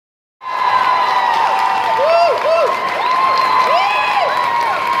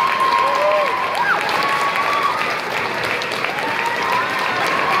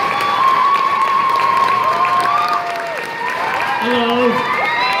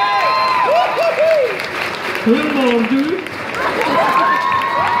Good morning, dude.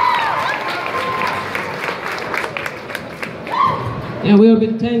 Yeah, we're a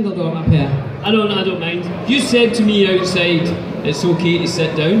bit tangled up here. I don't mind. You said to me outside it's okay to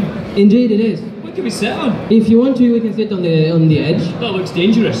sit down. Indeed, it is. What can we sit on? If you want to, we can sit on the edge. That looks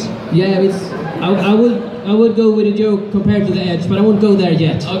dangerous. Yeah, I would go with a joke compared to the edge, but I won't go there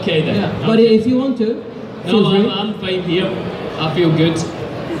yet. Okay then. Yeah. But if you want to, no, I'm fine here. I feel good.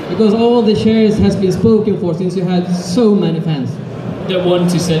 Because all the shares has been spoken for since you had so many fans. That want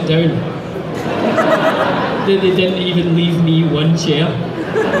to sit down. They didn't even leave me one chair.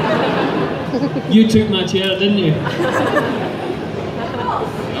 You took my chair, didn't you?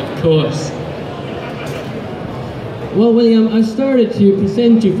 Of course. Well, William, I started to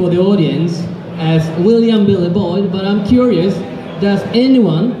present you for the audience as William Billy Boyd, but I'm curious, does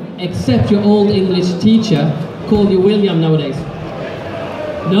anyone except your old English teacher call you William nowadays?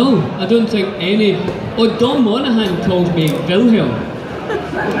 No, I don't think any. Oh, Don Monahan calls me Wilhelm.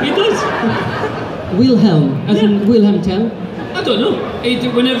 He does. Wilhelm, as in Wilhelm Tell? I don't know.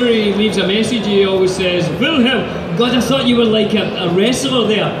 Whenever he leaves a message, he always says, Wilhelm. God, I thought you were like a wrestler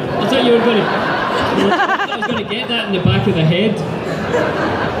there. I thought you were going to... I was going to get that in the back of the head.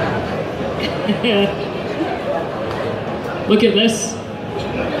 Look at this.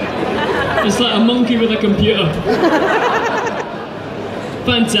 It's like a monkey with a computer.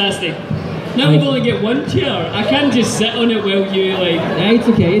 Fantastic. Now we only get one chair. I can't just sit on it while you like... Yeah, it's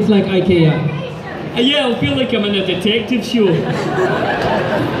okay. It's like IKEA. Yeah, I feel like I'm in a detective show.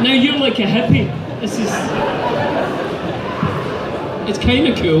 Now you're like a hippie. This is... It's kind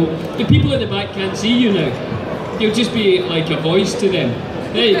of cool. The people at the back can't see you now. You'll just be like a voice to them.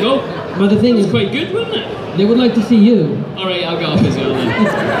 There you go. But the thing is is... quite good, wasn't it? They would like to see you. Alright, I'll get up as well then.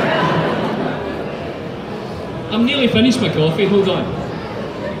 I'm nearly finished my coffee, hold on.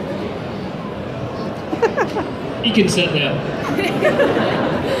 You can sit there.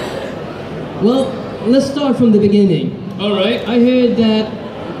 Well, let's start from the beginning. Alright. I heard that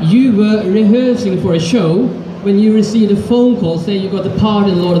you were rehearsing for a show when you received a phone call saying you got the part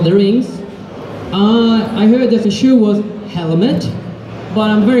in Lord of the Rings. I heard that the show was Helmet,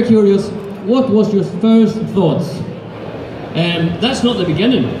 but I'm very curious, what was your first thoughts? That's not the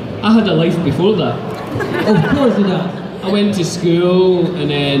beginning. I had a life before that. Of course you did. I went to school and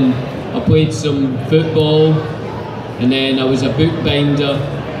then I played some football and then I was a bookbinder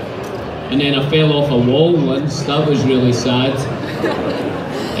and then I fell off a wall once. That was really sad.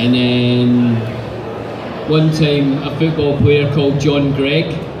 And then one time a football player called John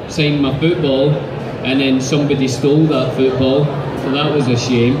Gregg signed my football and then somebody stole that football, so that was a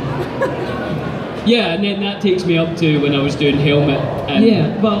shame. Yeah, and then that takes me up to when I was doing Helmet.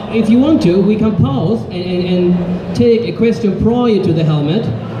 Yeah, but if you want to, we can pause and take a question prior to the Helmet,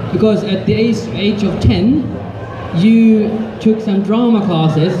 because at the age of 10, you took some drama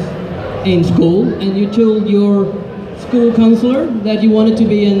classes in school and you told your school counselor that you wanted to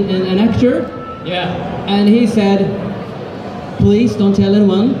be an actor. Yeah. And he said, please don't tell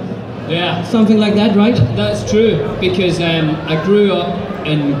anyone. Yeah. Something like that, right? That's true, because I grew up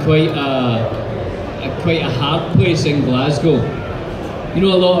in quite a hard place in Glasgow. You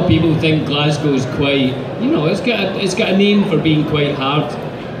know, a lot of people think Glasgow is quite, you know, it's got a name for being quite hard,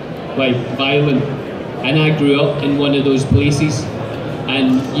 like violent. And I grew up in one of those places,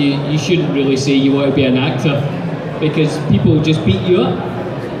 and you shouldn't really say you want to be an actor because people just beat you up.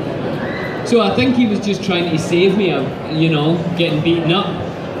 So I think he was just trying to save me, you know, getting beaten up.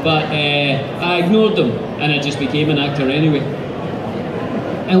 But I ignored them and I just became an actor anyway.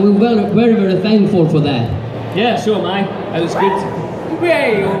 And we're very, very thankful for that. Yeah, so am I. That was good.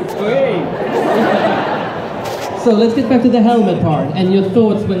 Way, way. So let's get back to the Helmet part and your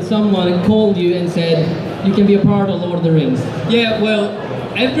thoughts when someone called you and said you can be a part of Lord of the Rings. Yeah, well,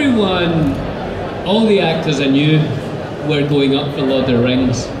 everyone, all the actors I knew were going up for Lord of the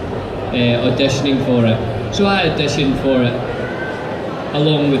Rings, auditioning for it. So I auditioned for it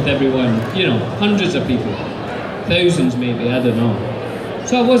along with everyone, you know, hundreds of people, thousands maybe, I don't know.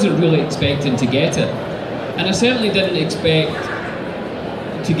 So I wasn't really expecting to get it. And I certainly didn't expect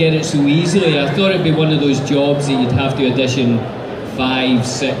to get it so easily. I thought it'd be one of those jobs that you'd have to audition 5,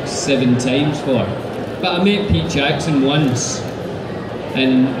 6, 7 times for. But I met Pete Jackson once,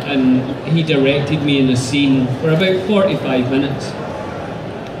 and he directed me in a scene for about 45 minutes.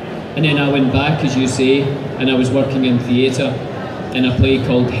 And then I went back, as you say, and I was working in theatre in a play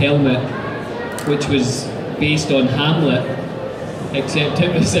called Helmet, which was based on Hamlet, except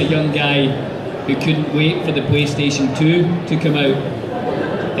it was a young guy who couldn't wait for the PlayStation 2 to come out,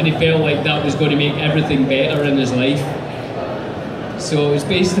 and he felt like that was going to make everything better in his life. So it was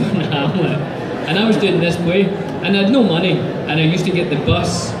based on Hamlet, And I was doing this play, and I had no money, and I used to get the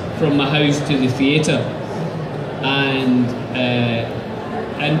bus from my house to the theatre, and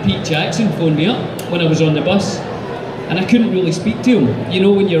Pete Jackson phoned me up when I was on the bus, and I couldn't really speak to him. You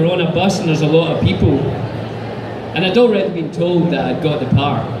know, when you're on a bus and there's a lot of people, and I'd already been told that I'd got the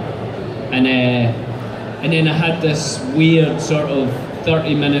part, and then I had this weird sort of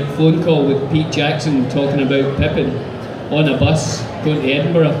 30-minute phone call with Pete Jackson talking about Pippin on a bus going to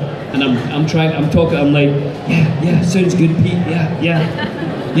Edinburgh, and I'm talking, I'm like, yeah, sounds good, Pete,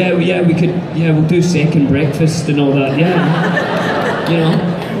 yeah, we'll do second breakfast and all that, yeah, you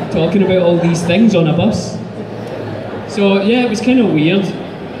know, talking about all these things on a bus. So yeah, it was kind of weird.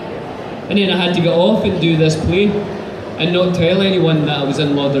 And then I had to get off and do this play and not tell anyone that I was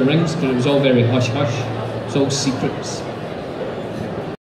in Lord of the Rings, because it was all very hush-hush. It's all secrets.